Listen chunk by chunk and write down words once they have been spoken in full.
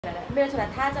मेरो छोरा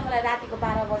थाहा छ मलाई रातिको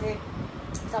 12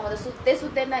 बजेसम्म त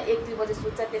सुत्दैन 1-2 बजे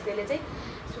सुत्छ त्यसैले चाहिँ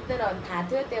सुत्दै रहनु थाहा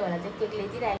थियो त्यही भएर चाहिँ cake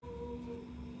ल्याइदिरहेको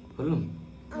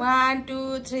 1 2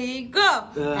 3 go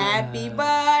happy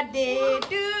birthday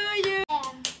to you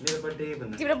मेरो बर्थडे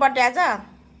भन्नु तिम्रो बर्थडे आज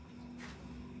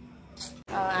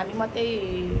हामी मात्रै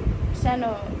सानो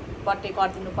बर्थडे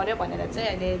गरिदिनु पर्यो भनेर चाहिँ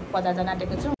अहिले बजार जान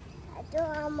आँटेको छौँ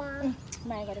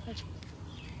माया गरेको छु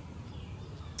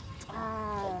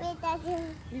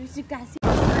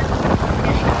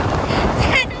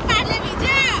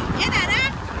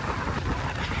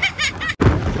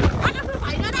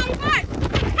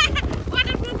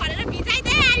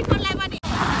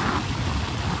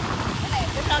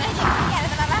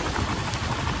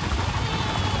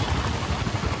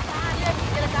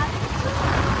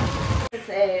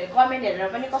कमेन्ट हेरेर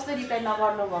पनि कस्तो रिप्लाई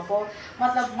नगर्नु भएको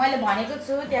मतलब मैले भनेको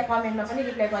छु त्यहाँ कमेन्टमा पनि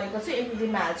रिप्लाई गरेको छु 1-2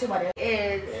 दिनमा हाल्छु भनेर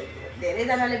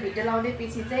धेरैजनाले भिडियो लाउँदै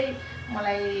पछि चाहिँ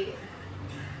मलाई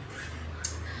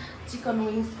चिकन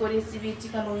विङ्सको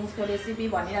रेसिपी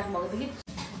भनिराख्नु भएको थियो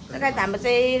कि गाइस हाम्रो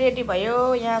चाहिँ रेडी भयो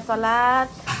यहाँ सलाद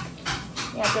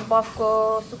यहाँ चाहिँ बफको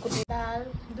सुकुटी दाल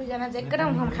दुईजना चाहिँ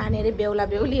एकदम खाने अरे बेहुला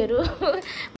बेहुलीहरू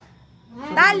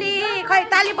ताली खै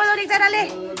ताली बजाउने एकजनाले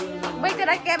बैठेर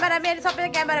क्यामेराम्यान सबै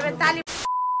क्यामेराम्यान ताली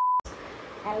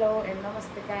हेलो एन्ड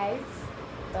नमस्ते गाइस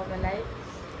तपाईँलाई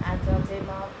आज चाहिँ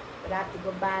म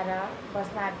रातिको 12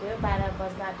 बज्न आँट्यो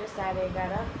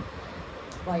 11:11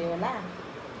 भयो होला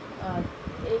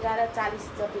 11:40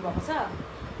 जति भएको छ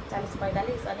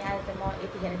 40-45 अनि आज चाहिँ म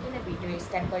यतिखेर किन भिडियो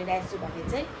स्टार्ट गरिरहेको छु भने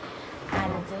चाहिँ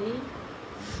आज चाहिँ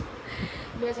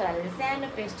मेरो छोराले सानो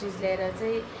पेस्ट्रिज लिएर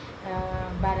चाहिँ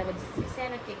 12 बजी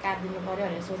सानो केक काटिदिनु पऱ्यो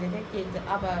भनेर सोचेको थिएँ केक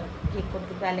अब केकको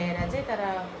टुक्रा ल्याएर चाहिँ तर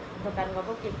दोकान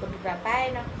गएको केकको टुक्रा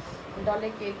पाएन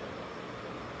डल्लै केक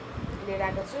लिएर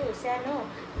आएको छु सानो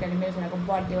किनभने मेरो छोराको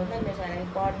बर्थडे हो नि त मेरो छोरालाई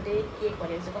बर्थडे केक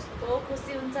भनेर चाहिँ कस्तो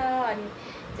खुसी हुन्छ अनि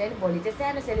चाहिँ भोलि चाहिँ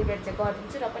सानो सेलिब्रेट चाहिँ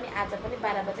गरिदिन्छु र पनि आज पनि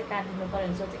 12 बजे काटिदिनु पऱ्यो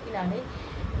भने सोचेँ किनभने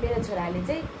मेरो छोराले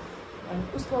चाहिँ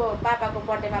उसको पापाको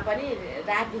बर्थडेमा पनि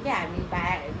राति क्या हामी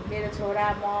मेरो छोरा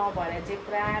म भएर चाहिँ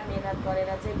पुरा मेहनत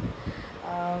गरेर चाहिँ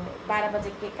 12 बजे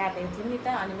केक काटेको थियौँ नि त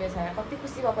अनि मेरो छोरा कति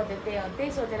खुसी भएको थियो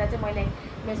त्यही सोचेर चाहिँ मैले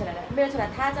मेरो छोरा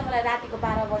थाहा छ मलाई रातिको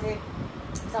 12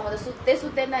 बजेसम्म त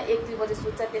सुत्दैन 1-2 बजे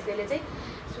सुत्छ त्यसैले चाहिँ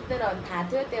सुत्दै रहनु थाहा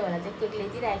थियो त्यही भएर चाहिँ केक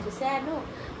ल्याइदिइरहेको छु सानो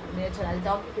मेरो छोराले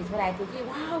चाहिँ अघि फ्रिजमा राखेको थियो कि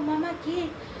वाउ मामा के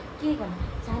भन्नु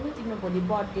सानो तिम्रो भोलि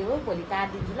बर्थडे हो भोलि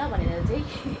काटिदिन्छु ल भनेर चाहिँ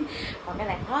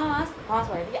भगेलाई हस्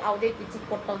भनेर कि आउँदै पछि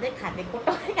कोट्टाउँदै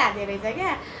खाँदै रहेछ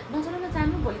क्या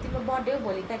नजानु भोलि तिम्रो बर्थडे हो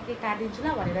भोलि केक काटिदिन्छु ल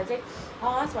भनेर चाहिँ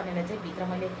हस् भनेर चाहिँ भित्र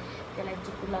मैले त्यसलाई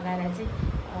चुक्कु लगाएर चाहिँ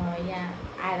यहाँ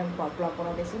आएर भ्लग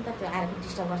बनाउँदैछु नि त त्यो आएर पनि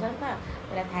डिस्टर्ब गर्छ नि त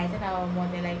त्यसलाई थाहै छैन अब म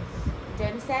त्यसलाई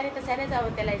चाहिँ सानै छ अब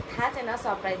त्यसलाई थाहा छैन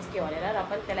सरप्राइज के भनेर र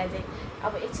पनि त्यसलाई चाहिँ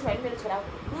अब एकछिन भयो मेरो छोरा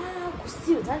खुसी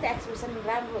हुन्छ नि त एक्सप्रेसन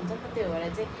राम्रो हुन्छ नि त त्यो भएर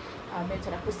चाहिँ मेरो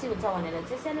छोरा खुसी हुन्छ भनेर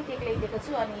चाहिँ सानो केक ल्याइदिएको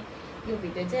छु अनि यो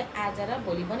भिडियो चाहिँ आज र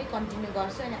भोलि पनि कन्टिन्यू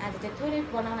गर्छु अनि आज चाहिँ थोरै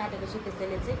बनाउन आँटेको छु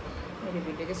त्यसैले चाहिँ मेरो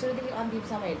भिडियो चाहिँ सुरुदेखि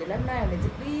अन्तिमसम्म हेर्दै नयाँ भने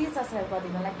चाहिँ प्लिज सब्सक्राइब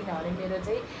गरिदिनु होला किनभने मेरो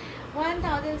चाहिँ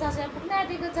 1000 सब्सक्राइब पुग्न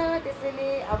आँटेको छ त्यसैले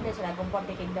अब मेरो छोराको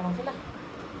बर्थडे केक देखाउँछु ल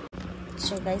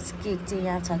सो गाइस केक चाहिँ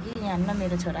यहाँ छ कि यहाँ न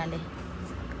मेरो छोराले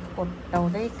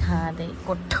कोट्टाउँदै खाँदै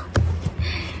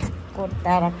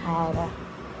कोट्टाएर खाएर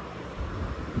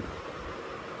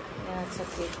यहाँ छ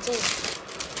केक चाहिँ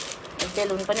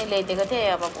बेलुन पनि ल्याइदिएको थिएँ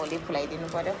अब भोलि फुलाइदिनु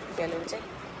पऱ्यो बेलुन चाहिँ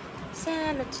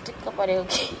सानो चिटिक्क परेको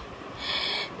कि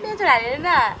मेरो छोराले न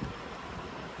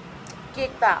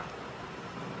केक त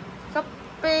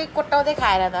सबै कोट्टाउँदै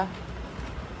खाएर त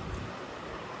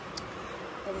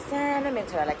सानो मेरो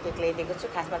छोरालाई केक ल्याइदिएको छु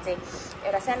खासमा चाहिँ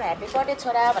एउटा सानो ह्याप्पी बर्थडे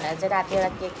छोरा भनेर चाहिँ राति एउटा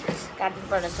केक काटिदिनु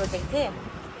पर्ने सोचेको थिएँ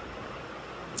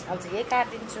अब चाहिँ यही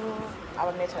काटिदिन्छु अब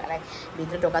मेरो छोरालाई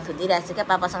भित्र ढोका थुनिदिइरहेको छु क्या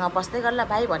पापासँग बस्दै गर् ल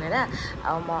भाइ भनेर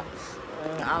अब म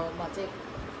चाहिँ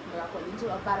ढोका खोलिदिन्छु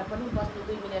अब 12 पनि बस्नु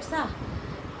 2 मिनट छ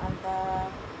अन्त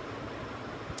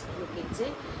यो केक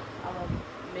चाहिँ अब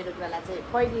मेरो बुढालाई चाहिँ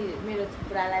पहिले मेरो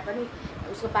बुढालाई पनि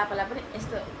उसको पापालाई पनि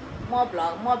यस्तो म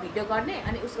भिडियो गर्ने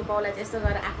अनि उसको बाउलाई चाहिँ यस्तो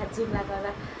गरेर आँखा जिम्ला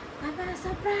गरेर पापा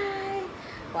सरप्राइज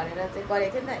भनेर चाहिँ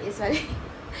गरेको थियो नि त यसरी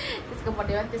त्यसको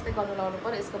बर्थडेमा पनि त्यस्तै गर्नु लाउनु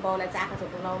पऱ्यो यसको बाउलाई चाहिँ आँखा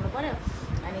छोप्नु लाउनु पऱ्यो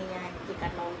अनि यहाँ केक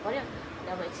काट्नु लाउनु पऱ्यो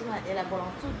अब एकछिनमा यसलाई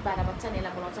बोलाउँछु 12 बज्छ नि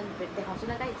यसलाई बोलाउँछु नि भेट देखाउँछु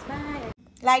ल गाइस बाइ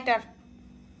लाइटर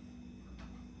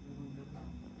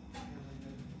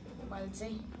मैले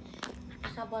चाहिँ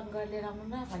आँखा बन्द गरेर लिएर आउनु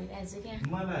न भनिरहेको छु क्या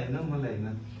मलाई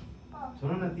हैन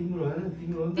छोरा न तिम्रो हैन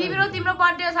तिम्रो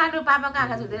बर्थडे हो सानो पापाको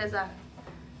आँखा छुँदै रहेछ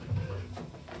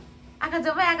आँखा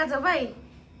जो भाइ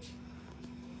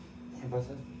बस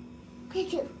के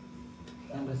थियो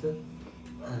बस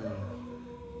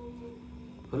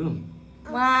खोल्नु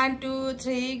 1 2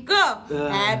 3 go.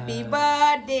 Happy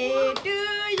birthday to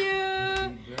you.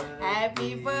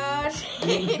 Happy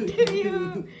birthday to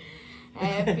you.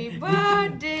 Happy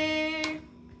birthday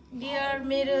dear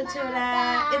मेरो छोरा.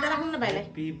 यता राख्नु न भाइलाई.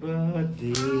 Happy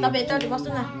birthday. तपाईँ यता बस्नु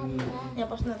न. यहाँ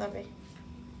बस्नु न तपाईँ.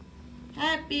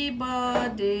 Happy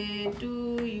birthday to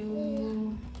you.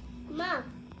 Ma.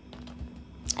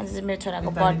 आज चाहिँ मेरो छोराको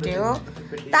बर्थडे हो.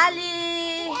 ताली.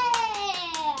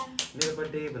 मेरो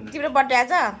बर्थडे भन्नु. तिम्रो बर्थडे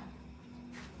आज?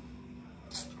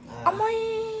 अमै.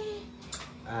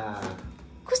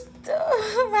 कस्तो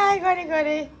माया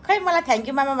गरे. खै मलाई थ्याङ्क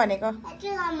यू मामा भनेको.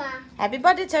 ह्यापी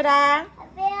बर्थडे छोरा.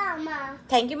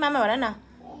 थ्याङ्क यू मामा भन न.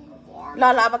 ल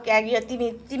अब क्या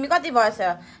तिमी कति बर्ष?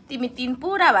 तिमी 3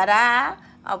 पुरा भएर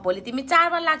अब भोलि तिमी 4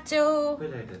 बार लाग्छौ.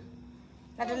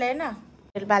 लाटो ल्याएन?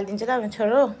 तेल बालिदिन्छु ल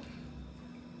छोरो.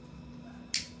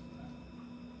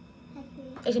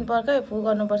 एकछिन पर्खै फु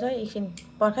गर्नुपर्छ है. एकछिन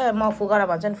पर्खै म फु गर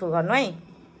भन्छु नि फु गर्नु है.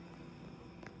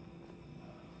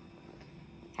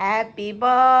 Happy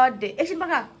birthday. एकछिन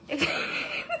पर्ख.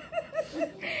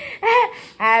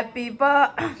 ह्याप्पी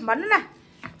भन्नु न.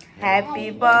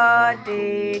 Happy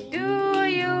birthday to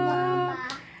you.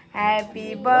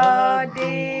 Happy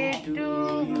birthday to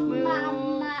you.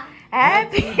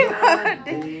 Happy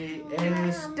birthday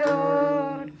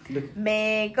may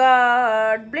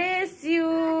God bless you.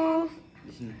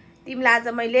 तिमीलाई आज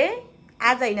मैले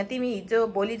आज होइन तिमी हिजो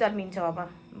भोलि जन्मिन्छौ. अब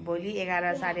भोलि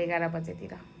 11 साढे 11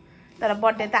 बजेतिर. तर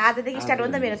बर्थडे त आजदेखि स्टार्ट हो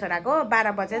नि त मेरो छोराको.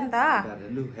 12 बजे नि त.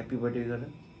 लु ह्यापी बर्थडे गर.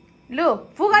 लु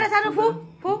फु गर सानो फु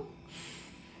फु.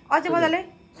 अझै मजाले.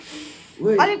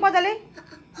 अलिक मजाले.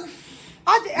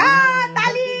 अझै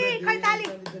ताली. खै ताली.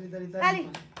 ताली.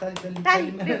 ताली.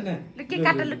 लु के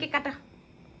काट लु के काट.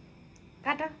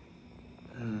 काट.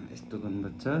 यस्तो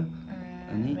गर्नुपर्छ.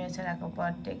 अनि मेरो छोराको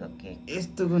बर्थडेको केक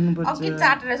यस्तो गर्नुपर्छ. अब के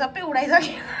चाटेर सबै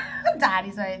उडाइसक्यो.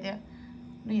 झारिसक्यो त्यो.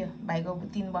 लु यो भाइको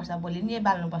 3 वर्ष भोलि नि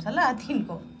बाल्नुपर्छ ल 3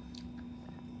 को.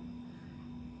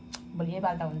 भोलि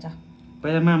बाल्दा हुन्छ.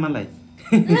 पहिला मामालाई.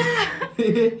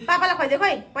 पापालाई खुवाइदेऊ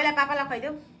खै. पहिला पापालाई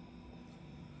खुवाइदेऊ.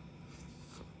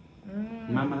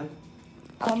 मामालाई.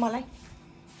 अब मलाई.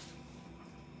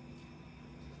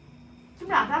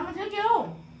 तिम्रो हात राम्रो थियो के हो?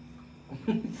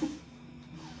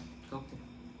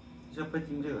 सबै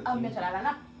तिमीले हो. अब मेरो छोरालाई ल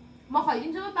म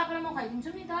खुवाइदिन्छु. पापालाई म खुवाइदिन्छु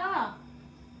नि त.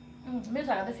 मेरो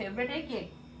छोराको त फेभरेटै केक.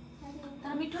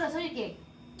 तर मिठो रहेछ यो cake.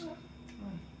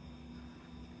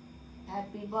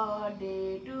 Happy birthday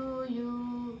to you.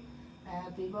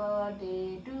 Happy birthday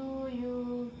to you.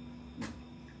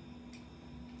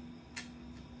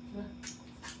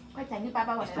 खै थ्याङ्क यू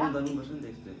पापा भनेर.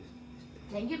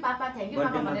 थ्याङ्क यू पापा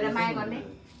भनेर माया गर्ने.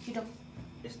 छिटो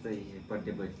यस्तै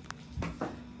बर्थडे बोय.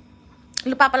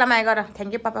 लु पापालाई माया गर.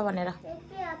 थ्याङ्क यू पापा भनेर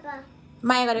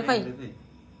माया गरे खै.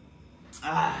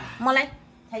 मलाई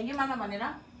थ्याङ्क यू मामा भनेर.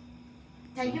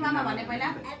 थ्याङ्क यू मामा भने पहिला.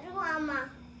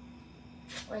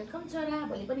 वेलकम छोरा.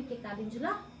 भोलि पनि केक काटिदिन्छु ल.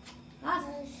 हस्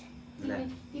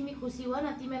तिमी खुसी हो न.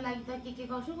 तिमीलाई लागि त के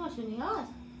गर्छु नि. हस्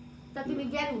त तिमी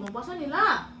ज्ञानी हुनुपर्छ नि ल.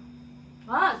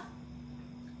 हस्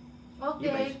ओके.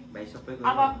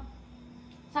 अब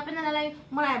सबैजनालाई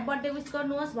मलाई बर्थडे विस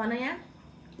गर्नुहोस् भन. यहाँ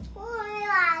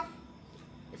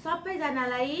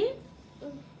सबैजनालाई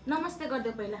नमस्ते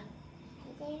गरिदेऊ पहिला.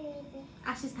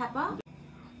 आशिष थापा.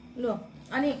 ल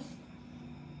अनि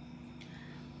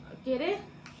के अरे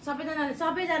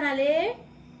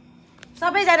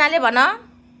सबैजनाले भन.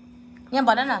 यहाँ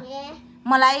भन न.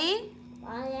 मलाई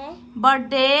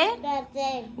बर्थडे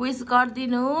विस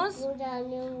गरिदिनुहोस्.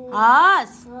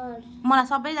 हस् मलाई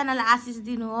सबैजनाले आशिष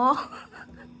दिनु हो.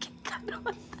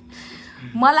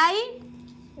 मलाई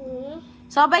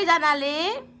सबैजनाले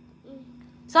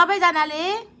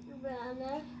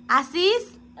आशिष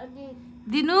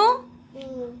दिनु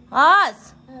हस्.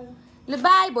 ल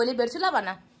बाई. भोलि भेट्छु ल भन.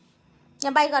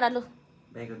 यहाँ बाई गर. लु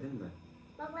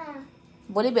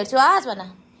भोलि भेट्छु हस् भन.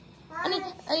 अनि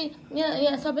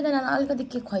यहाँ सबैजनालाई अलिकति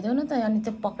केक खुवाइदेऊ न त. अनि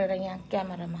त्यो पक्रेर यहाँ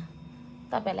क्यामेरामा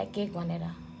तपाईँहरूलाई केक भनेर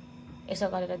यसो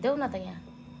गरेर देऊ न त.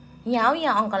 यहाँ हौ.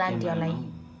 यहाँ अङ्कल आन्टीहरूलाई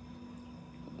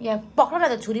यहाँ पक्र न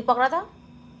त. छुरी पक्र त.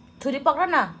 छुरी पक्र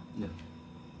न.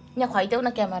 यहाँ खुवाइदेऊ न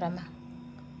क्यामेरामा.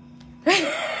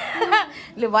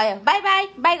 लु भयो. By by.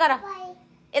 बाई गर.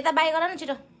 यता बाई गर न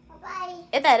छिटो.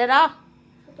 यता हेरेर. अब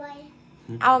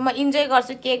म इन्जोय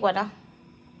गर्छु केक भन.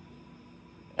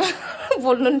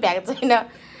 बोल्नु नि भ्याएको छैन.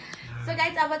 सो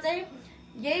गाइज अब चाहिँ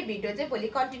यही भिडियो चाहिँ भोलि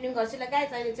कन्टिन्यू गर्छु ल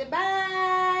गाइज. अहिले चाहिँ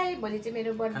बाई. भोलि चाहिँ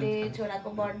मेरो बर्थडे छोराको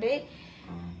बर्थडे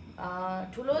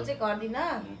ठुलो चाहिँ गर्दिनँ.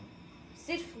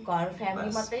 सिर्फ घर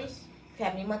फ्यामिली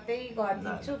मात्रै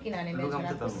गरिदिन्छु. किनभने मेरो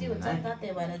छोरा खुसी हुन्छ नि त.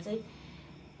 त्यही भएर चाहिँ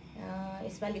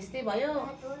यसपालि यस्तै भयो.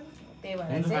 त्यही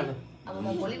भएर चाहिँ अब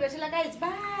म भोलि भेट्छु ल गाइज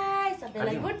बाई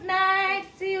सबैलाई good night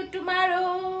C you tomorrow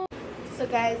so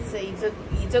guys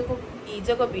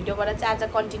हिजोको भिडियोबाट चाहिँ आज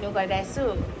कन्टिन्यू गरिरहेको छु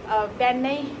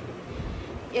बिहानै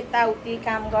यताउति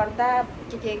काम गर्दा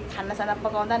के खानासाना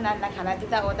पकाउँदा नाना खाना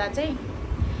दिँदा ओर्दा चाहिँ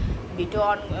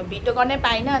भिडियो गर्नै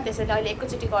पाइनँ त्यसैले अहिले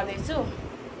एकैचोटि गर्दैछु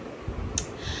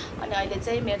अनि अहिले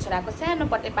चाहिँ मेरो छोराको सानो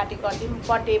बर्थडे पार्टी गरिदिउँ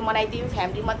बर्थडे मनाइदिउँ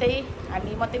फ्यामिली मात्रै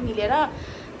हामी मात्रै मिलेर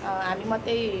हामी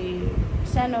मात्रै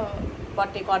सानो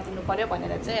बर्थडे गरिदिनु पऱ्यो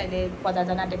भनेर चाहिँ अहिले बजार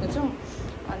जान आँटेको छौँ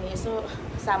अनि यसो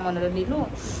सामानहरू लिनु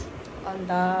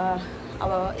अन्त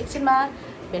अब एकछिनमा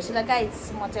भेट्छु ल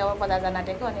गाइज म चाहिँ अब बजार जान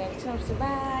आँटेको अनि एकछिन उठ्छु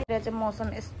बाई चाहिँ मौसम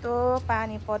यस्तो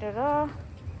पानी परेर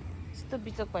यस्तो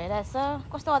बिचोक भइरहेछ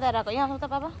कस्तो अँध्यारो आएको यहाँ आउँछ त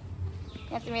बाबा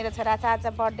यहाँ चाहिँ मेरो छोरा छ आज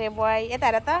बर्थडे बोय यता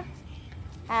हेर त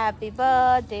ह्याप्पी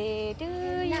बर्थडे टु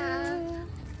यु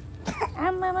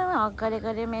आमा हक गरेको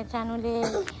अरे मेरो सानोले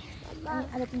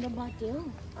आज तिम्रो बर्थडे हो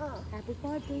ह्याप्पी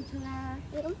बर्थडे छोरा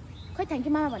खै थ्याङ्क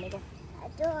यू मामा भनेको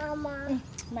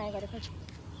माया गरेको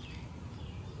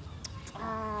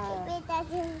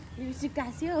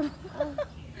सिकास्यो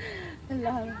ल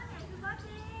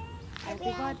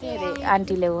ह्याप्पी बर्थडे अरे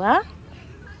आन्टीले हो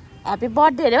ह्याप्पी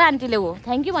बर्थडे अरे हो आन्टीले हो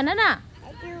थ्याङ्क यू भन न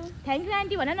थ्याङ्क यू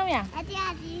आन्टी भन न यहाँ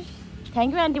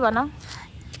थ्याङ्क यू आन्टी भन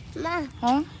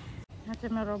यहाँ चाहिँ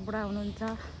मेरो बुढा हुनुहुन्छ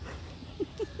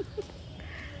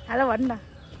हेलो भन्नु न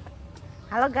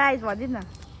हेलो गाइज भनिदिनु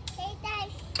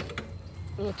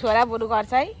न छोरा बुढो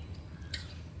गर्छ है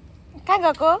कहाँ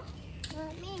गएको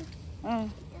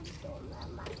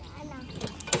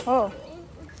हो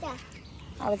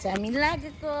अब चाहिँ हामी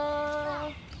लागेको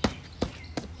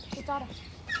हतार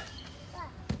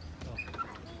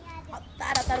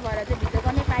हतार भएर चाहिँ भिडियो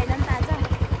गर्नै पाइनँ नि त आज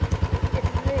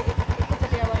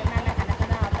एकैचोटि अब नाना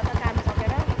खाना हतार काम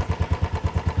सकेर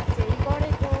चाहिँ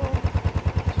गरेको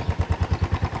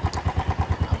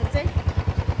अब चाहिँ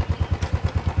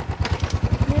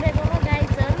मिलेको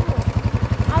गाइजहरू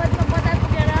अब म बजार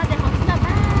पुगेर देखाउँछु ल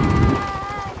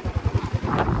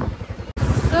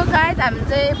सो गाइज हामी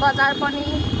चाहिँ बजार पनि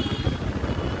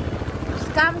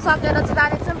काम सकेर चाहिँ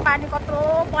जानेछौँ पानी कत्रो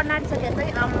पर्न आँटिसक्यो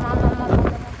चाहिँ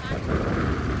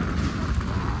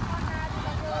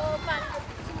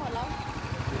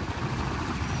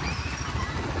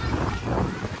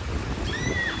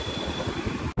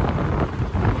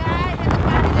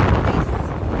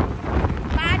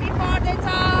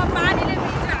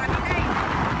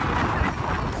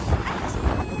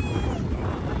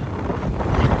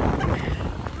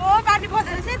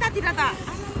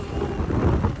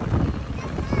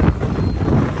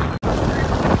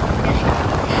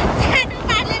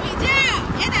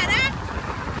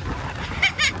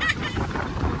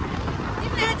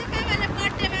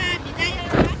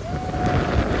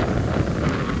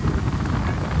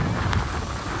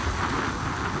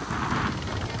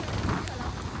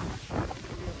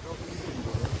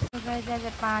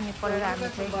पानी परेर हामी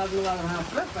चाहिँ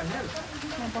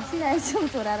बसिरहेको छौँ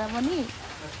छोरा र पनि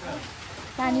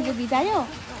पानीले भिजायो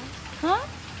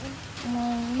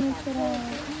छोरा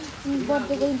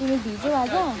बर्थडेको दिन तिमी भिज्यौ आज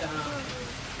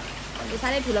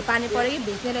साह्रै ठुलो पानी पऱ्यो कि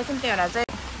भिज्ने रहेछौँ त्यही भएर चाहिँ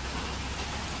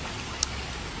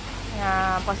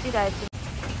यहाँ बसिरहेको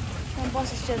छौँ बस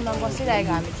स्ट्यान्डमा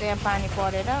बसिरहेको हामी चाहिँ यहाँ पानी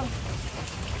परेर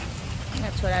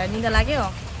यहाँ छोरा निदा लाग्यो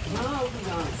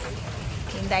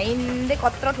हिँड्दा हिँड्दै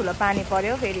कत्रो ठुलो पानी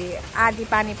पऱ्यो फेरि आधी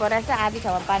पानी परेछ आधी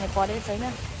ठाउँमा पानी परेको छैन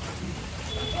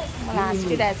मलाई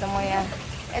हाँसिरहेछ म यहाँ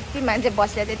यति मान्छे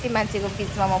बसेर यति मान्छेको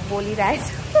बिचमा म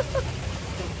बोलिरहेछु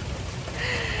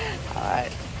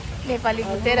नेपाली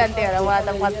बुझ्दैन नि त्यही भएर उहाँ त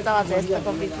मजा आउँछ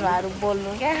यस्तोको बिचमाहरू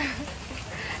बोल्नु क्या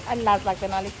अनि लाज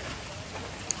लाग्दैन अलिक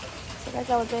त्यही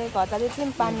चाहिँ घर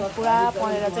जाँदैछौँ पानी पुरा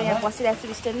परेर चाहिँ यहाँ बसिरहेको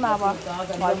छु स्ट्यान्डमा अब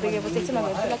घर पुगेपछि एकछिन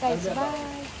भेट्छु ल गाइस बाई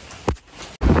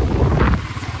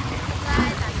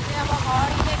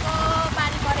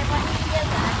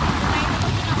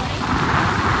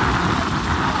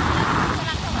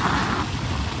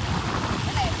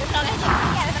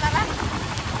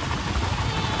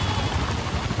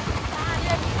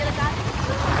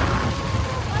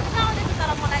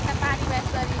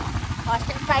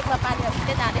बाइकमा पानी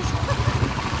भित्रै जाँदैछ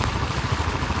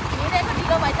हिँडेको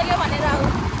ढिलो भइसक्यो भनेर अब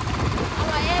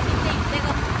भित्रै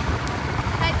हिँडेको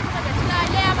बाइकमा भेट्छु ल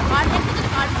अहिले अब घर एकचोटि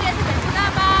घर पुगेपछि भेट्छु ल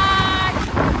बाई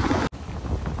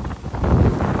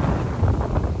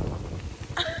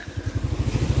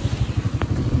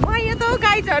म यो त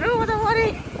गाइजहरू म त मरे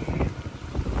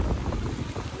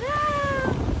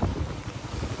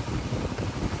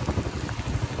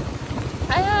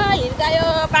हिर्कायो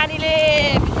पानीले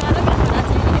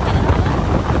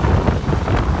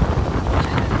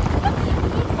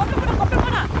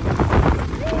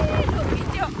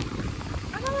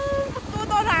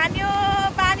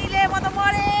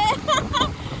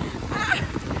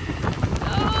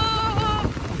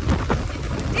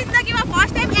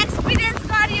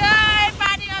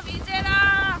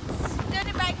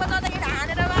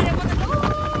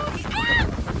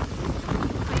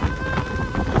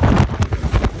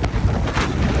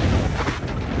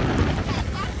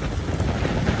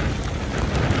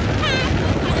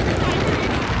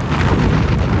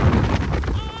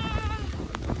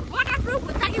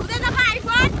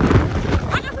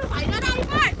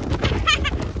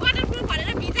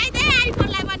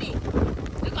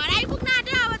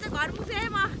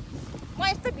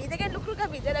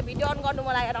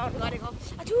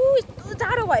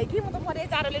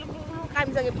जाडोले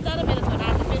कामिसक्यो बिचारा मेरो छोरा।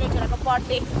 आज मेरो छोराको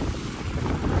बर्थडे,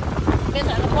 मेरो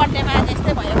छोराको बर्थडेमा आज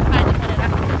यस्तै भयो पानी परेर।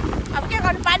 अब के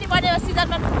गर्नु, पानी पऱ्यो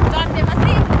सिजनमा जन्ने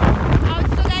मात्रै। अब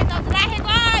त्यो गाई त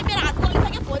राखेको मेरो हात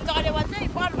खोलिसक्यो, फोन चढ्यो भने चाहिँ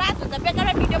बर्बाद हुन्छ।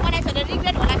 बेकारमा भिडियो बनाइछ भने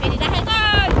रिग्रेट होला फेरि राखेको।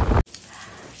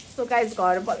 सो गाइज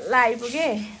घर बल्ल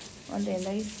आइपुगेँ। अन्त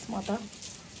हेर्दा म त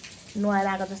नुहाएर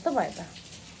आएको जस्तो भयो त।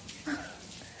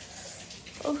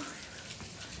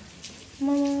 म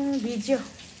भिज्यो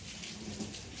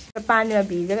पानीमा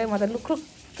भिजेकै, म त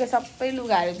लुक्रुक्कै सबै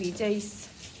लुगाहरू भिज्यो।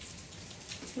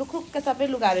 लुक्रुक्कै सबै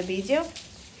लुगाहरू भिज्यो।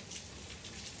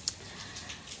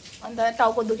 अन्त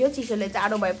टाउको दुख्यो चिसोले,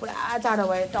 जाडो भयो, पुरा जाडो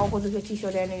भयो, टाउको दुख्यो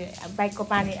चिसोले। अनि बाइकको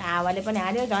पानी हावाले पनि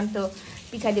हाल्यो, झन् त्यो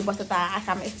पछाडि बस्दा त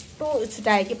आँखामा यस्तो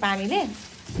छुट्यायो कि पानीले।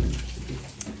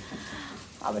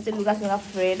 अब चाहिँ लुगासुगा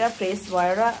फेरेर फ्रेस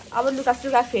भएर, अब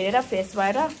लुगासुगा फेरेर फ्रेस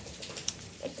भएर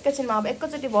एकैछिनमा अब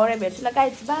एकैचोटि भएर भेट्छु ल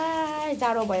गाइज। बाई,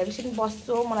 जाडो भयो एकछिन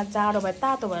बस्छु, मलाई जाडो भयो,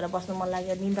 तातो भएर बस्नु मन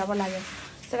लाग्यो, निन्द्रा पो लाग्यो।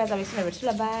 त्यसो गाइज अब एकछिनमा भेट्छु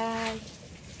ल, बाई।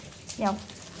 यहाँ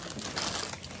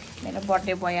मेरो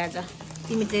बर्थडे भयो आज।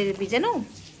 तिमी चाहिँ भिजेनौ?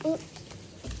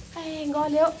 ए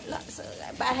गल्यो ल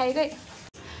बाखेकै।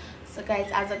 सो गाइज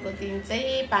आजको दिन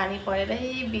चाहिँ पानी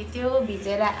परेरै बित्यो,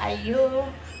 भिजेर आइयो।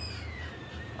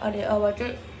 अनि अब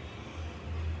चाहिँ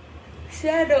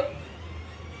सानो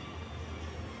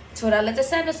छोरालाई चाहिँ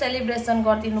सानो सेलिब्रेसन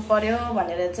गरिदिनु पर्यो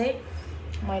भनेर चाहिँ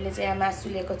मैले चाहिँ यहाँ मासु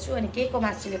लिएको छु। अनि के को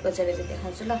मासु लिएको छ अरे चाहिँ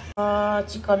देखाउँछु ल।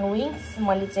 चिकन विङ्स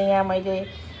मैले चाहिँ यहाँ मैले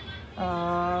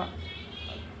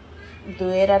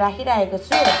धोएर राखिरहेको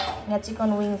छु। यहाँ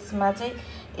चिकन विङ्समा चाहिँ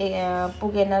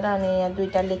पुगेन र अनि यहाँ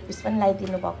 2टा लेग पिस पनि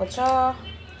लगाइदिनु भएको छ।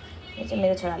 यो चाहिँ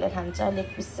मेरो छोराले खान्छ लेग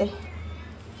पिस चाहिँ।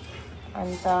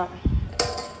 अन्त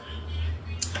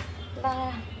ल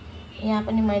यहाँ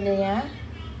पनि मैले यहाँ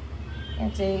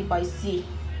चाहिँ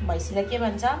भैँसीलाई के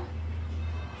भन्छ,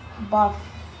 बफ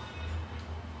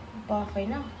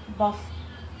होइन,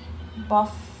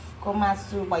 बफको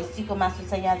मासु, भैँसीको मासु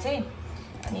छ यहाँ चाहिँ।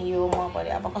 अनि यो म भरे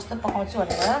अब कस्तो पकाउँछु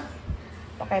भनेर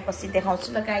पकाएपछि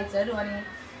देखाउँछु ल गाइजहरू। अनि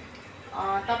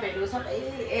तपाईँहरू सबै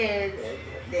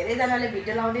धेरैजनाले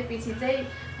भिडियो लाउँदै पछि चाहिँ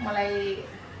मलाई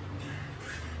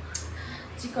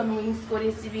चिकन विङ्सको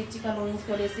रेसिपी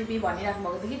भनिराख्नु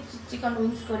भएको थियो कि चिकन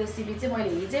विङ्सको रेसिपी चाहिँ मैले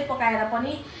हिजै पकाएर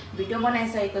पनि भिडियो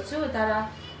बनाइसकेको छु। तर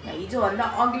हिजोभन्दा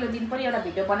अघिल्लो दिन पनि एउटा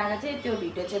भिडियो बनाएको थिएँ। त्यो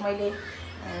भिडियो चाहिँ मैले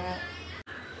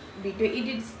भिडियो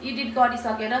एडिट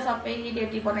गरिसकेर सबै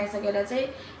रेडी बनाइसकेर चाहिँ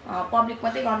पब्लिक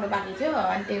मात्रै गर्नु बाँकी थियो।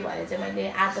 अनि त्यही भएर चाहिँ मैले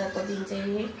आजको दिन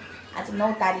चाहिँ आज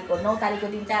 9 तारिकको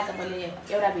दिन चाहिँ आज मैले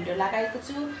एउटा भिडियो लगाएँ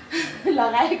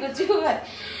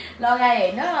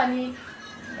होइन। अनि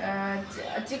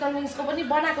चिकन विङ्सको पनि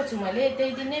बनाएको छु मैले,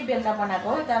 त्यही दिन नै बेलुका बनाएको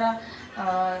हो। तर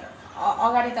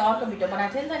अगाडि त अर्को भिडियो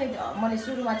बनाएको थिएँ नि त। अनि मैले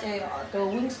सुरुमा चाहिँ त्यो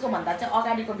विङ्सको भन्दा चाहिँ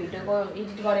अगाडिको भिडियोको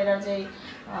एडिट गरेर चाहिँ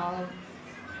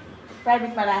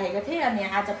प्राइभेटमा राखेको थिएँ। अनि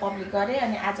आज पब्लिक गरेँ।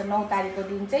 अनि आज 9 तारिकको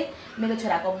दिन चाहिँ मेरो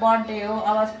छोराको बर्थडे हो।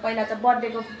 अब पहिला चाहिँ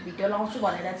बर्थडेको भिडियो लाउँछु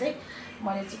भनेर चाहिँ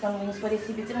मैले चिकन विङ्सको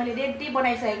रेसिपी चाहिँ मैले रेडी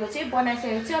बनाइसकेको छु।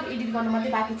 अब एडिट गर्नु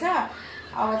मात्रै बाँकी छ।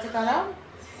 अब चाहिँ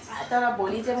तर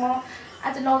भोलि चाहिँ म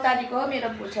आज 9 तारिक हो, मेरो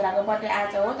छोराको बर्थडे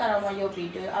आज हो। तर म यो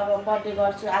भिडियो अब बर्थडे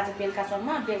गर्छु आज बेलुकासम्म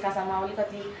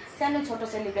अलिकति सानो छोटो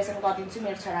सेलिब्रेसन गरिदिन्छु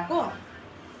मेरो छोराको।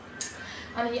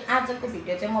 अनि आजको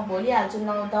भिडियो चाहिँ म भोलि हाल्छु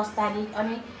 9-10 तारिक।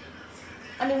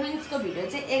 अनि विङ्सको भिडियो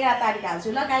चाहिँ 11 तारिक हाल्छु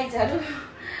ल गाइजहरू।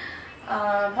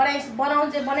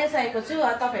 बनाइसकेको छु।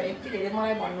 तपाईँहरू यति धेरै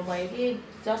मलाई भन्नुभयो कि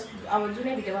जस्ट अब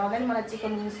जुनै भिडियो बनाउँदा नि मलाई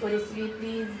चिकन विङ्सको रेसिपी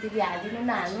प्लिज दिदी हाल्नु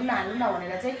न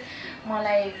भनेर चाहिँ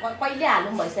मलाई कहिले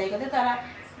हालौँ भइसकेको थियो। तर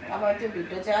अब त्यो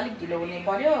भिडियो चाहिँ अलिक ढिलो हुने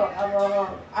पर्यो।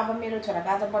 अब मेरो छोराको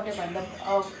आज बर्थडे भयो भने त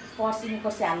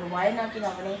पर्सि हाल्नु भएन,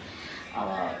 किनभने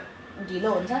ढिलो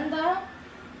हुन्छ नि त।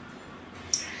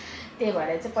 त्यही भएर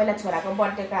चाहिँ पहिला छोराको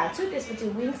बर्थडेको हाल्छु, त्यसपछि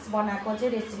विङ्स बनाएको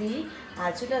चाहिँ रेसिपी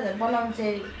हाल्छु ल। बनाउनु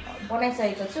चाहिँ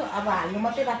बनाइसकेको छु, अब हाल्नु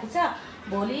मात्रै बाँकी छ।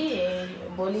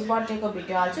 भोलि बर्थडेको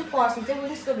भिडियो हाल्छु, पर्सि चाहिँ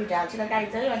विङ्सको भिडियो हाल्छु ल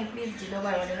गाइजहरू। अनि प्लिज ढिलो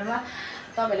भयो भनेर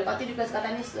तपाईँहरूले कति रिक्वेस्ट गर्दा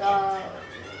नि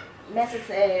मेसेज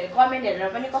कमेन्ट हेरेर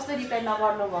पनि कस्तो रिप्लाई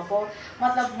नगर्नु भएको,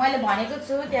 मतलब मैले भनेको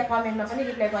छु त्यहाँ कमेन्टमा पनि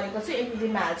रिप्लाई गरेको छु 1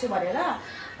 दिनमा हाल्छु भनेर।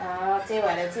 त्यही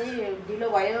भएर चाहिँ ढिलो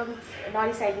भयो,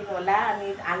 नरिसाइदिनु होला। अनि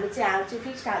हाल्छु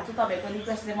फिक्स हाल्छु। तपाईँको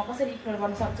रिक्वेस्टले म कसरी इग्नोर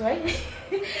गर्न सक्छु है।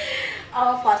 अब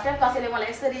फर्स्ट टाइम कसैले मलाई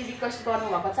यसरी रिक्वेस्ट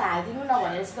गर्नुभएको छ हालिदिनु न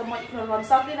भनेर चाहिँ म इग्नोर गर्न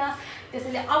सक्दिनँ,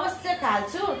 त्यसैले अवश्य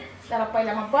हाल्छु। तर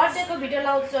पहिला म बर्थडेको भिडियो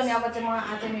लाउँछु। अनि अब चाहिँ म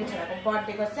आज मेरो छोराको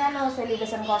बर्थडेको सानो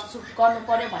सेलिब्रेसन गर्नु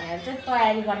पर्यो भनेर चाहिँ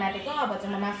तयारी गर्न आँटेको। अब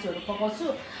चाहिँ म मासुहरू पकाउँछु।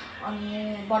 अनि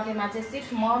बर्थडेमा चाहिँ सिर्फ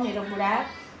म मेरो बुढा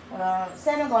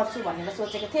सानो गर्छु भनेर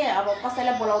सोचेको थिएँ। अब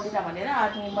कसैलाई बोलाउँदिनँ भनेर।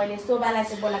 अनि मैले शोभालाई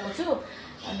चाहिँ बोलाएको छु।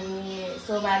 अनि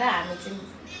शोभा र हामी चाहिँ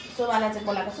शोभालाई चाहिँ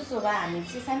बोलाएको छु शोभा हामी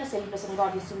चाहिँ सानो सेलिब्रेसन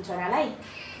गर्दैछौँ छोरालाई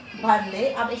भन्दै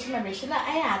अब एकछिनमा भेट्छु ल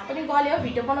हात पनि गल्यो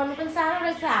भिडियो बनाउनु पनि साह्रो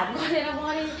रहेछ हात गलेर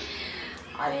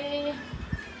गरे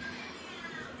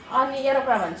अनि एउटा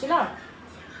कुरा भन्छु ल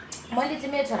मैले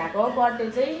चाहिँ मेरो छोराको बर्थडे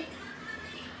चाहिँ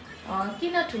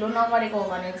किन ठुलो नगरेको हो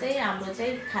भने चाहिँ हाम्रो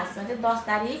चाहिँ खासमा चाहिँ 10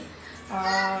 तारिक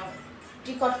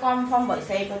टिकट कन्फर्म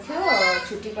भइसकेको थियो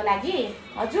छुट्टीको लागि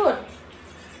हजुर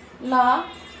ल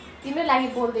तिम्रो लागि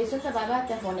बोल्दैछु नि त बाबा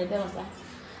त्यहाँ फोन हेर्दै बस्दा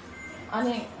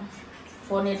अनि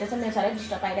फोन हेर्दैछ मेरो छोरा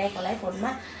डिस्टर्ब पाइरहेको होला है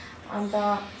फोनमा अन्त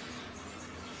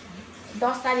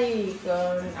 10 तारिक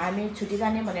हामी छुट्टी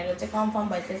जाने भनेर चाहिँ कन्फर्म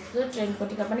भइसकेको छु ट्रेनको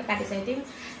टिकट पनि काटिसकेको थियौँ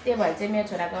त्यही भएर चाहिँ मेरो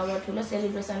छोराको अब ठुलो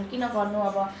सेलिब्रेसन किन गर्नु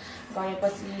अब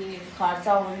गएपछि खर्च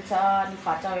हुन्छ अनि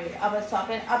खर्च अब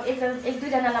सबै अब एक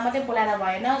दुईजनालाई मात्रै बोलाएर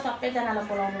भएन सबैजनालाई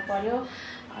बोलाउनु पर्यो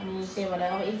अनि त्यही भएर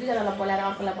अब एक दुईजनालाई बोलाएर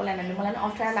अर्कोलाई बोलाएन भने मलाई पनि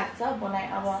अप्ठ्यारो लाग्छ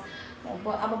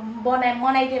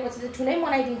मनाइदिएपछि चाहिँ ठुलै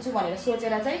मनाइदिन्छु भनेर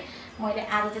सोचेर चाहिँ मैले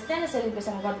आज चाहिँ सानो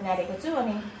सेलिब्रेसन गर्दै आएको छु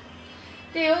अनि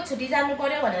त्यही हो छुट्टी जानु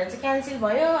पर्यो भनेर चाहिँ क्यान्सल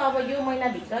भयो अब यो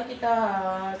महिनाभित्र कि त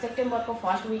सेप्टेम्बरको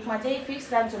फर्स्ट विकमा चाहिँ फिक्स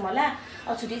जान्छु मलाई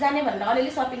अब छुट्टी जाने भनेर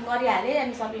अलिअलि सपिङ गरिहालेँ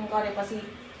अनि सपिङ गरेपछि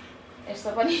यस्तो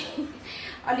पनि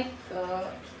अलिक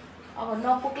अब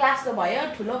नपुग्ला जस्तो भयो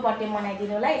ठुलो बर्थडे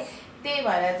मनाइदिनुलाई त्यही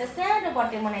भएर चाहिँ सानो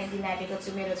बर्थडे मनाइदिन आँटेको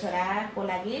छु मेरो छोराको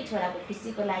लागि छोराको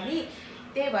खुसीको लागि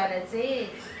त्यही भएर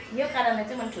चाहिँ यो कारणले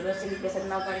चाहिँ मैले ठुलो सेलिब्रेसन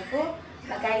नगरेको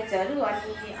गाइजहरू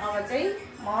अनि अब चाहिँ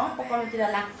म पकाउनुतिर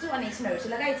लाग्छु अनि एकछिन हेर्छु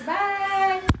ल गाइज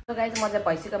बाई गाइज म चाहिँ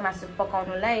भैँसीको मासु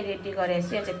पकाउनुलाई रेडी गरेको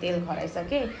छु यहाँ चाहिँ तेल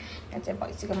खराइसकेँ यहाँ चाहिँ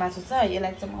भैँसीको मासु छ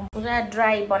यसलाई चाहिँ म पुरा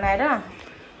ड्राई बनाएर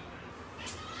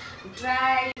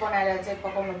चाहिँ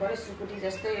पकाउनु पर्यो सुकुटी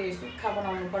जस्तै सुक्खा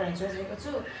बनाउनु पर्यो भने सोचेको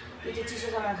छु यो चाहिँ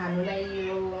चिसोसँग खानुलाई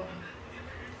यो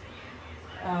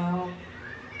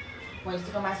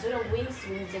भैँसीको मासु र विङ्स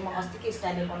चाहिँ म अस्तिकै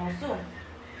स्टाइलले बनाउँछु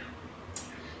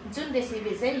जुन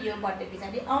रेसिपी चाहिँ यो बर्थडे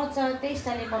पछाडि आउँछ त्यही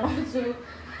स्टाइलले बनाउँछु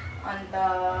अन्त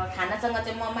खानासँग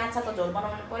चाहिँ म माछाको झोल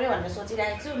बनाउनु पर्यो भनेर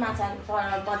सोचिरहेको छु माछा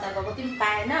बजार गएको पनि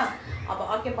पाएन अब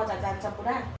अर्कै बजार जान्छ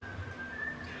पुरा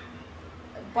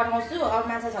बनाउँछु अब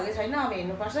माछा छ कि छैन अब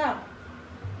हेर्नुपर्छ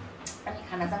अनि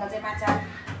खानासँग चाहिँ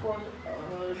माछाको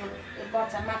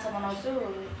माछा बनाउँछु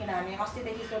किनभने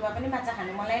अस्तिदेखि शोभा पनि माछा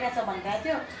खानु मन लागिरहेछ भनिरहेको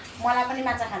थियो मलाई पनि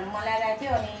माछा खानु मन लागिरहेको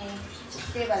थियो अनि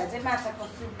त्यही भएर चाहिँ माछाको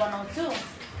सुप बनाउँछु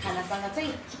खानासँग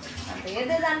चाहिँ अन्त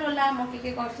हेर्दै जानु होला म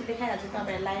के गर्छु देखाइहाल्छु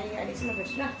तपाईँहरूलाई अहिलेसम्म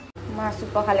भेट्छु ल मासु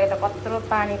पखालेर कत्रो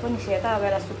पानी पनि निस्क्यो त अब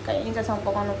यसलाई सुक्खाइन्जेलसम्म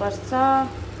पकाउनुपर्छ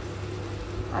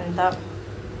अन्त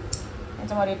यहाँ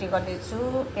चाहिँ म रेडी गर्दैछु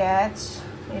प्याज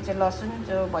यो चाहिँ लसुन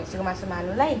जो भैँसीको मासुमा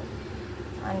हाल्नुलाई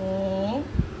अनि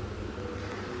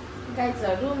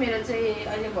गाइजहरू मेरो चाहिँ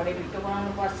अहिले भरे भिडियो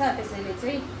बनाउनु पर्छ त्यसैले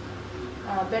चाहिँ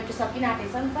ब्याट्री सकिन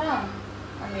आँटेछ नि त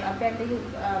अनि अब बिहानदेखि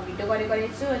भिडियो गरेको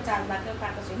छु चार्ज मात्र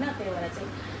पाएको छुइनँ त्यही भएर चाहिँ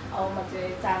अब म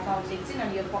चाहिँ चार्ज आउँछु एकछिन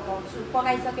अनि यो पकाउँछु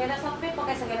पकाइसकेर सबै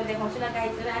पकाइसकेर देखाउँछु ल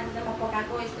गाइजहरू आज चाहिँ म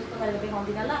पकाएको यस्तो गरेर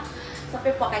देखाउँदिनँ ल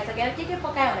सबै पकाइसकेर के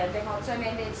पकायो भनेर देखाउँछु अनि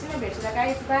अहिले एकछिन भेट्छु ल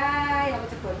गाइज बाई अब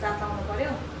चाहिँ फोन चार्ज लाउनु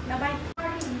पऱ्यो ल बाई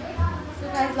सो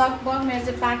गाइज लगभग मेरो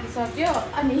चाहिँ पाकिसक्यो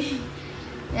अनि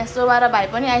यहाँ शोभा र भाइ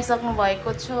पनि आइसक्नु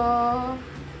भएको छ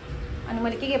अनि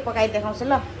मैले के पकाइ देखाउँछु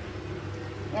ल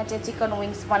यहाँ चाहिँ चिकन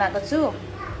विङ्स बनाएको छु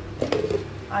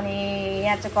अनि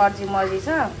यहाँ चाहिँ कर्जी मर्जी छ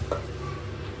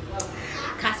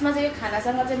खासमा चाहिँ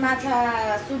खानासँग चाहिँ माछा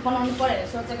सुप बनाउनु पर्यो भनेर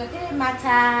सोचेको थिएँ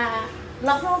माछा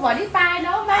लखनऊभरि पाएन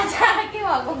हौ माछा के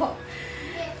भएको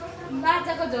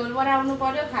माछाको झोल बनाउनु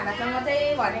पर्यो खानासँग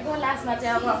चाहिँ भनेको लास्टमा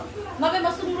चाहिँ अब नभए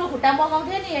म सुँगुरको खुट्टा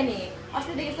पकाउँथेँ नि अनि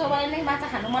अस्तिदेखि शोभालाई नै माछा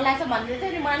खानु मन लागेको छ भन्दै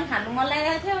थियो नि मलाई पनि खानु मन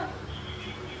लागेको थियो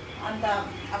अन्त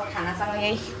अब खानासँग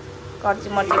यही कर्ची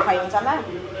मर्ची खुवाइन्छ ल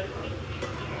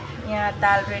यहाँ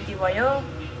दाल रेडी भयो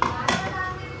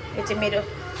यो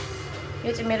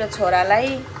चाहिँ मेरो छोरालाई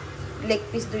लेग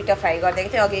पिस 2टा फ्राई गरिदिएको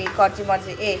थिएँ अघि कर्ची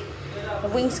मर्ची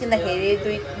विङ्स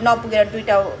किन्दाखेरि नपुगेर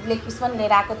 2टा लेग पिस पनि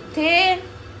लिएर आएको थिएँ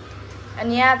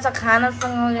अनि यहाँ चाहिँ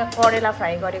खानासँग यहाँ करेला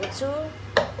फ्राई गरेको छु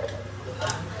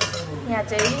यहाँ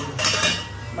चाहिँ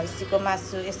भैँसीको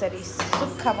मासु यसरी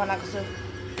सुक्खा बनाएको छु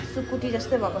सुकुटी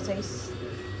जस्तै भएको छ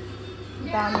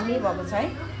दामी भएको छ है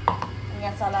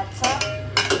यहाँ सलाद छ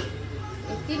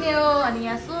यति नै हो अनि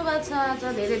यहाँ शोभा छ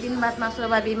धेरै दिन बादमा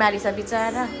शोभा बिमारी छ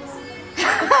बिचरा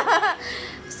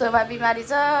शोभा बिमारी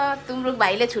छ तुमरुक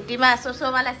भाइले छुट्टीमा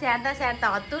शोभालाई स्याहार्दा स्याहार्दा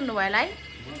हत्तु हुनुभयो होला है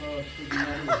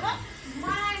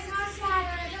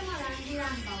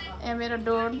ए मेरो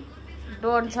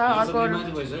डोन छ अर्को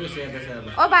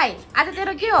ओ भाइ आज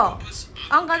तेरो के हो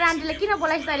अङ्कल आन्टीले किन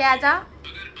बोलाइस् तैँले आज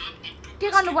के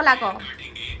गर्नु बोलाएको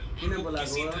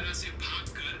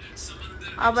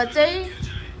अब चाहिँ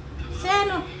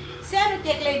सानो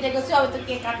केक ल्याइदिएको छु अब त्यो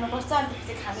केक काट्नुपर्छ अनि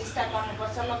त्यसपछि खानु स्टार्ट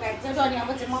गर्नुपर्छ लगाइन्छ अनि अब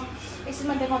चाहिँ म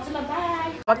एकछिनमा देखाउँछु ल बाई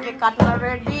केक काट्न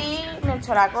रेडी मेरो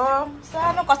छोराको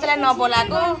सानो कसैलाई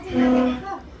नबोलाएको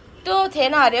त्यो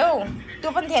थिएन अरे हौ त्यो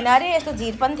पनि थिएन अरे यस्तो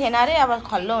झिर पनि थिएन अरे अब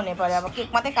खल्लो हुने पर्यो अब केक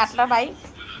मात्रै काट्ला भाइ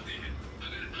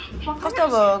कस्तो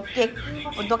केक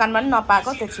दोकानमा पनि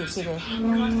नपाएको त्यो छिर्सिरे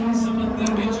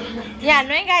यहाँ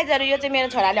हेर्नु है गाइजहरू यो चाहिँ मेरो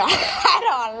छोराले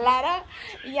हल्लाएर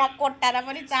यहाँ कोट्टाएर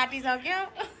पनि चाटिसक्यो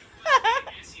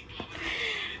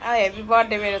अब हेप्पी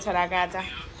बर्थडे मेरो छोराको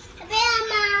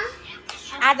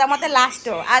आज मात्रै लास्ट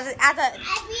हो आज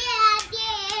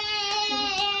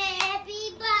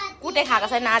कुटे खाएको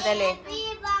छैन आजले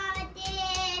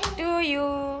टु यु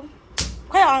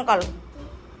खै अङ्कल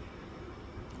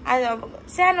आज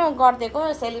सानो गरिदिएको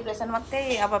सेलिब्रेसन मात्रै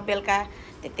अब बेलुका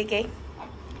त्यत्तिकै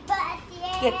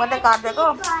केक मात्रै गरिदिएको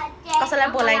कसैलाई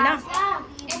बोलाइन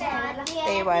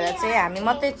त्यही भएर चाहिँ हामी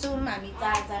मात्रै छौँ हामी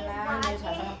 4 जना मेरो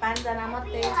छोरासँग 5 जना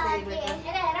मात्रै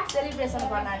सेलिब्रेसन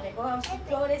गर्न आँटेको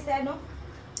थोरै सानो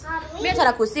मेरो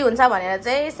छोरा खुसी हुन्छ भनेर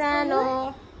चाहिँ सानो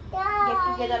गेट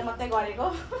टुगेदर मात्रै गरेको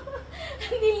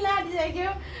दिल आँटिसक्यो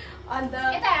अन्त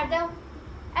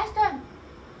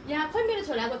यहाँ खोइ मेरो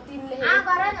छोराको 3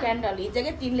 लेखेको क्यान्डल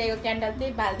हिजोकै 3 लेखेको क्यान्डल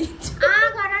त्यही बालिदिन्छु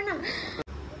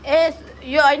ए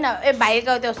यो होइन ए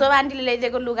भाइको त्यो शोभा आन्टीले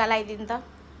ल्याइदिएको लुगा लगाइदिनु त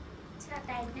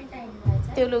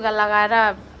त्यो लुगा लगाएर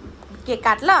केक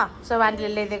काट ल शोभा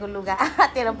आन्टीले ल्याइदिएको लुगा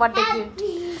तेरो बर्थडे गिफ्ट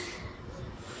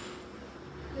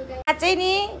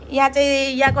यहाँ चाहिँ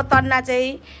यहाँको तन्ना चाहिँ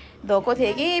धोको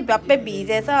थियो कि भ्याप्पै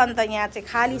भिजेछ अन्त यहाँ चाहिँ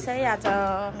खाली छ है आज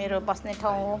मेरो बस्ने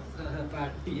ठाउँ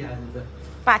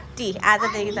पार्टी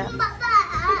आजदेखि त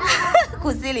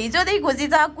खुसीले हिजोदेखि खुसी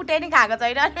छ कुटे नि खाएको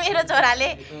छैन मेरो छोराले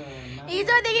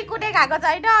हिजोदेखि कुटे खाएको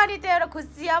छैन अनि त्यो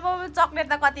खुसी अब चक्लेट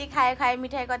त कति खायो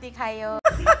मिठाई कति खायो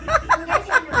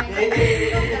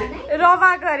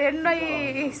रमाएको अरे नै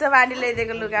सबानी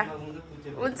ल्याइदिएको लुगा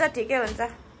हुन्छ ठिकै हुन्छ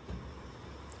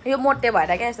यो मोटे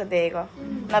भएर क्या यस्तो देखेको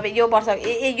नभए यो वर्ष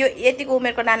यो यतिको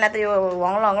उमेरको नानीलाई त यो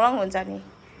हङलङ हुन्छ नि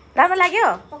राम्रो लाग्यो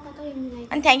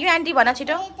अनि थ्याङ्क यू आन्टी भन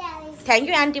छिटो थ्याङ्क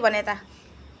यू आन्टी भने त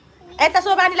यता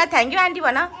शोभा आन्टीलाई थ्याङ्क यू आन्टी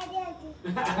भन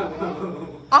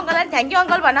अङ्कललाई थ्याङ्क यू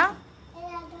अङ्कल भन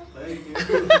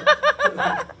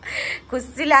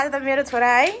खुसी लाग्यो त मेरो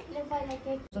छोरा है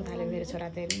थाल्यो मेरो छोरा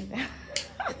त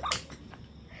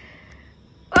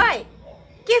ओइ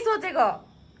के सोचेको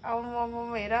अब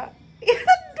म हेर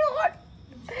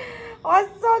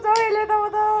यसले त म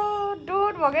त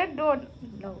डोट भयो डोट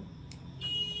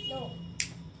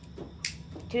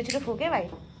छिटो फुके भाइ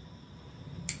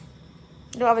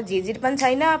लु अब झिरझिर पनि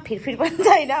छैन फिरफिर पनि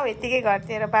छैन अब यत्तिकै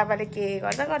गर्थ्यो र बाबाले के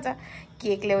गर्छ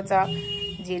केक ल्याउँछ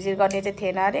झिरझिर गर्ने चाहिँ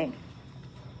थिएन अरे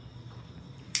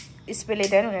स्प्रे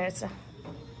ल्याइदिएन हुने रहेछ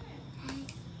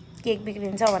केक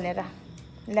बिग्रिन्छ भनेर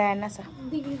ल्याएन छ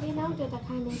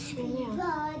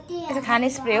त्यो खाने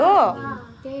स्प्रे हो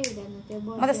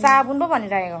म त साबुन पो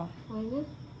भनिरहेको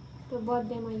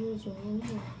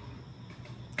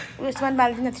उयसमा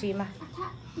बाल्दिन 3 मा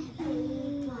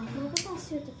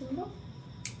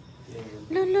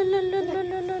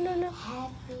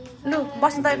लु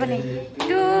बस्नु तपाईँ पनि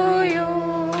to you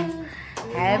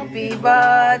happy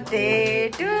birthday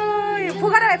to you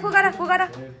फुगार भाइ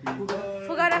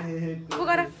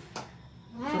फुगार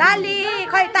ताली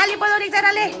खै ताली बजाउने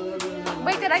एकजनाले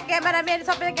बैठेर क्यामेराम्यान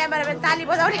सबै क्यामेराम्यान ताली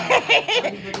बजाउने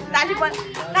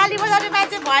ताली बजाउने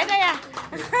मान्छे भएन यहाँ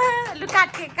लु काट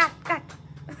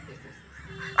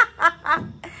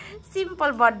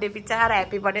सिम्पल बर्थडे बिचारा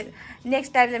ह्याप्पी बर्थडे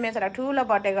नेक्स्ट टाइम चाहिँ मेरो छोरा ठुलो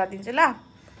बर्थडे गरिदिन्छु ल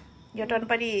यो टर्न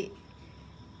पनि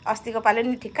अस्तिको पालि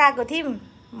नि ठिक्क आएको थियौँ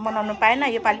मनाउनु पाएन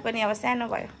यो पालि पनि अब सानो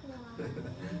भयो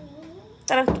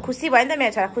तर खुसी भयो नि त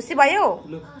मेरो छोरा खुसी भयो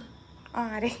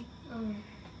अरे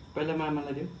पहिला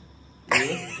मामालाई दियो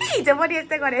हिजो पनि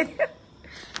यस्तै गरे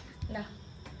ल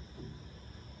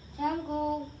थ्याङ्क यू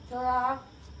छोरा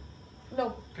लौ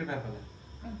के बाबालाई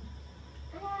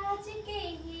आज के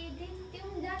दिन तुम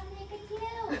जाने के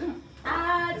थियो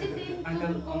आज दिन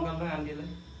अंकल र आन्टीलाई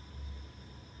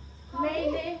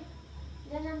मैले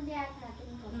जन्म दिया था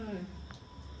तुमको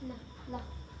ल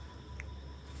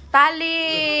ताली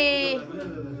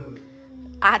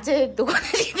आज दुकान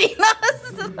लिदिन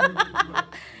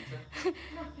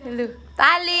लु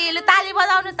ताली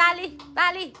बजाउनु ताली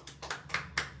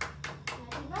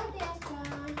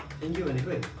थ्याङ्क यू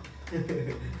भनेको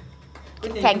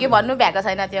थ्याङ्क यू भन्नु भ्याएको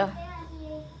छैन त्यो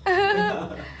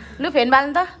लु फेन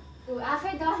बाल्नु त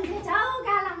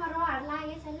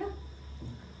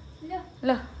ल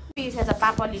पिसेछ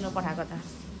पापड लिनु पठाएको त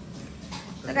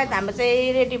हाम्रो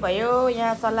चाहिँ रेडी भयो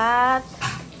यहाँ सलाद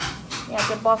यहाँ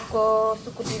चाहिँ बफको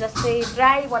सुकुटी जस्तै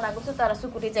ड्राई बनाएको छु तर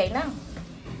सुकुटी चाहिँ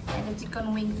होइन छोराको चिकन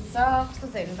विङ्स छ कस्तो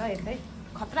छ हेर्नु त हेर्दै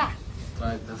खतरा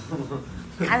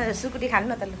आज सुकुटी खानु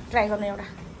न त ल ट्राई गर्नु एउटा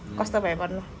कस्तो भयो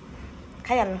भन्नु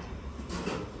खाइहाल्नु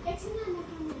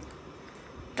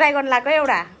ट्राई गर्नु लाग्यो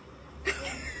एउटा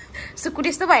सुकुटी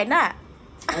जस्तो भएन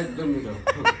एकदम मिठो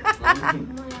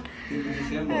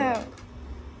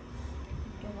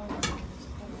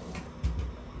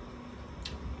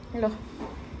ल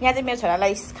यहाँ चाहिँ मेरो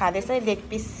छोरालाई खाँदैछ लेग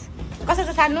पिस कसो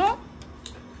छ सानो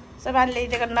सबैले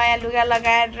दिएको नयाँ लुगा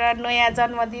लगाएर नयाँ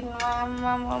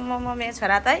जन्मदिनमा मेरो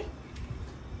छोरा त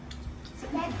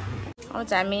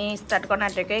आउँछ हामी स्टार्ट गर्न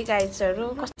आँटेकै गाइजहरू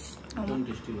कस्तो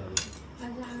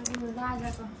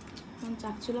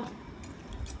चाख्छु ल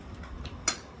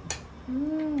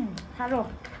खारो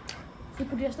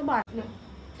सुकुटी जस्तो भयो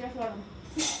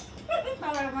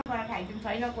खाइदिनु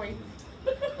छैन कोही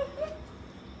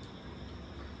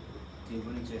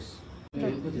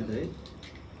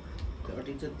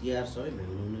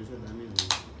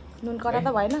नुन कडा त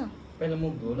भएन पहिला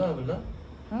मुख धो ल अब ल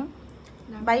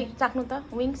बाइक चाख्नु त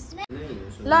विङ्स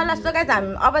ल ल सो गाइज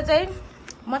हामी अब चाहिँ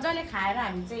मजाले खाएर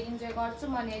हामी चाहिँ इन्जोय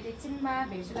गर्छौँ अनि एकछिनमा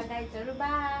भेट्छु ल गाइजहरू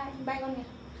बाई बाई गर्ने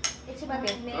एकछिनमा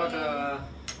भेट्ने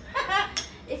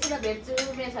एकछिनमा भेट्छु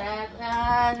मेरो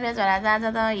छोरा जान्छ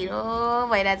त हिरो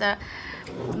भइरहेछ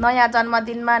नयाँ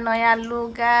जन्मदिनमा नयाँ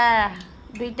लुगा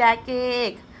 2टा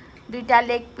केक 2टा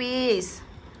लेग पिस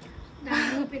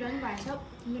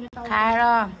खाएर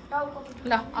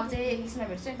ल अब चाहिँ एकछिनमा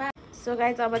भेट्छु बाई सो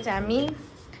गाइज अब चाहिँ हामी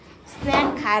स्न्याक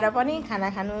खाएर पनि खाना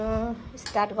खानु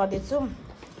स्टार्ट गर्दैछौँ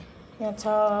यहाँ छ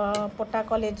पोटा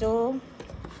कलेजो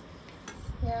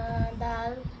यहाँ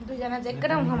दाल दुईजना चाहिँ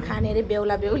एकदम खाने अरे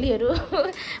बेहुला बेहुलीहरू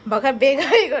भर्खर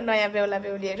बेगरेको नयाँ बेहुला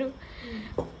बेहुलीहरू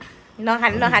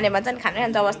नखाने भन्छ नि खानु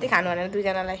जबस्ती खानु भनेर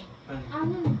दुईजनालाई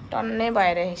टन्नै भयो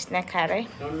अरे स्न्याक खाएर है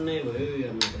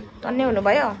टन्नै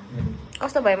हुनुभयो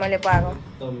कस्तो भयो मैले पाएको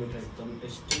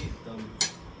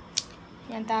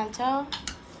यहाँ दाल छ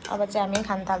अब चाहिँ हामी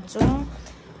खान थाल्छौँ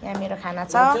यहाँ मेरो खाना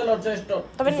छ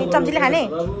तपाईँ चम्चीले खाने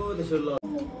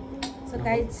सो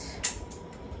गाइज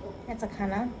यहाँ छ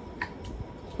खाना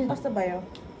कस्तो भयो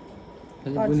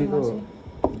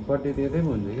बर्थडे दिँदै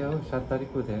हुन्छ क्या हो 7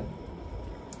 तारिकको थियो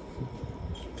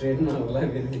ट्रेनमा होला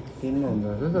ट्रेनमा हुन्छ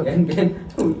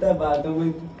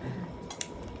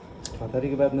 6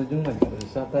 तारिक बादमा जाउँ भन्छ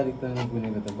 7 तारिक त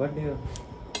नपुगेको त बर्थडे हो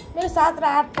मेरो 7 र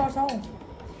 8 पर्छ हौ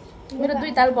मेरो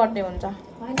 2 ताल बर्थडे हुन्छ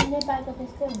नेपालको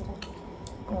त्यस्तै हुन्छ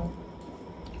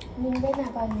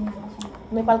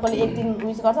नेपालकोले 1 दिन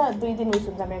विश गर्छ 2 दिन विश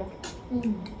हुन्छ मेरो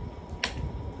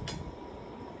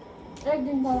 1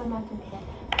 दिन तल माथि हुन्छ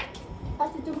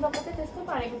अस्ति टुक्राको चाहिँ त्यस्तो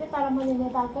पारेको थियो तर मैले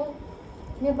नेपालकै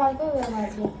उयो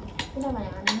गरिदिएँ किनभने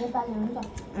हामी नेपाली हो नि त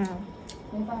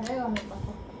नेपालै गर्नुपर्छ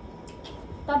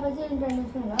तपाईँ चाहिँ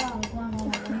इन्टरनेसनल हो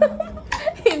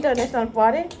इन्टरनेसनल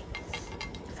परे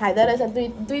फाइदा रहेछ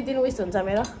 2 दिन विश हुन्छ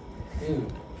मेरो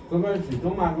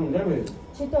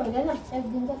छिटो हुँदैन 1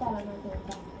 दिन चाहिँ तल माथि हुन्छ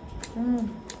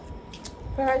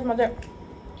म चाहिँ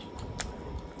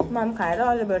माम खाएर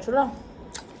अहिले भेट्छु ल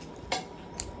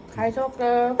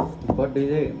खाइसक्यो बर्थडे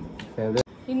चाहिँ फेभरेट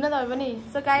हिँड्न तपाईँ पनि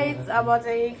सो गाइज अब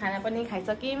चाहिँ खाना पनि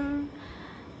खाइसक्यौँ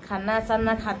खाना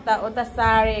साना खाता उता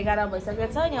 11:30 भइसकेको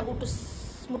छ यहाँ उटुस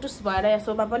मुटुस भएर यहाँ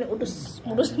सोफा पनि उटुस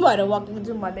मुटुस भएर वकिङ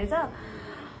जाउँ भन्दैछ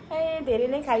ए धेरै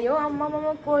नै खायो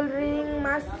आम्मामा कोल्ड ड्रिङ्क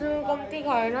मासु कम्ती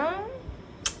खाएन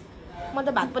म त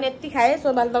भात पनि यति खाएँ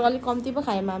सोफाले त अलिक कम्ती पो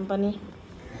खाएँ माम पनि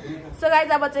सो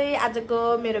गाइज अब चाहिँ आजको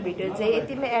मेरो भिडियो चाहिँ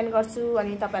यतिमै एन्ड गर्छु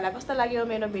अनि तपाईँलाई कस्तो लाग्यो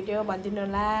मेरो भिडियो भनिदिनु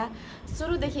होला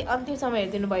सुरुदेखि अन्तिमसम्म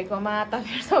हेरिदिनु भएकोमा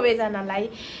तपाईँहरू सबैजनालाई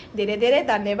धेरै धेरै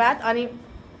धन्यवाद अनि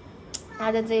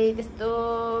आज चाहिँ त्यस्तो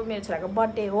मेरो छोराको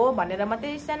बर्थडे हो भनेर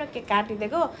मात्रै सानो केक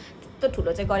काटिदिएको त्यस्तो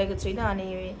ठुलो चाहिँ गरेको छुइनँ अनि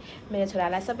मेरो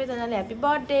छोरालाई सबैजनाले ह्याप्पी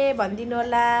बर्थडे भनिदिनु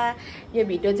होला यो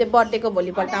भिडियो चाहिँ बर्थडेको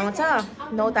भोलिपल्ट आउँछ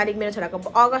 9 तारिक मेरो छोराको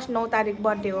अगस्त 9 तारिक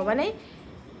बर्थडे हो भने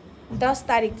 10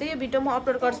 तारिक चाहिँ यो भिडियो म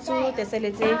अपलोड गर्छु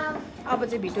त्यसैले चाहिँ अब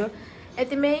चाहिँ भिडियो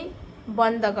यतिमै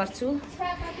बन्द गर्छु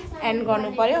एन्ड गर्नु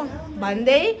पर्यो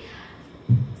भन्दै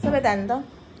सबै जानु त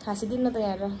हाँसिदिनु न त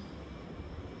यहाँ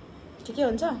ठिकै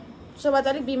हुन्छ शोभा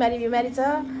चाहिँ अलिक बिमारी छ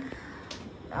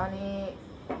अनि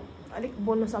अलिक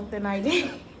बोल्नु सक्दैन अहिले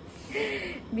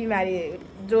बिमारी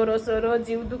ज्वरो सोरो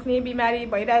जिउ दुख्ने बिमारी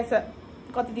भइरहेछ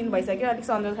कति दिन भइसक्यो अलिक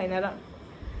सन्जो छैन र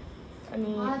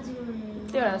अनि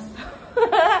त्यो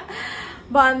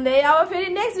भन्दै अब फेरि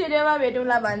नेक्स्ट भिडियोमा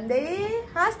भेटौँला भन्दै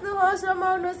हाँस्नुहोस्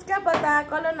रमाउनुहोस् क्या पता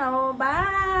कल नहो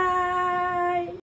बाई।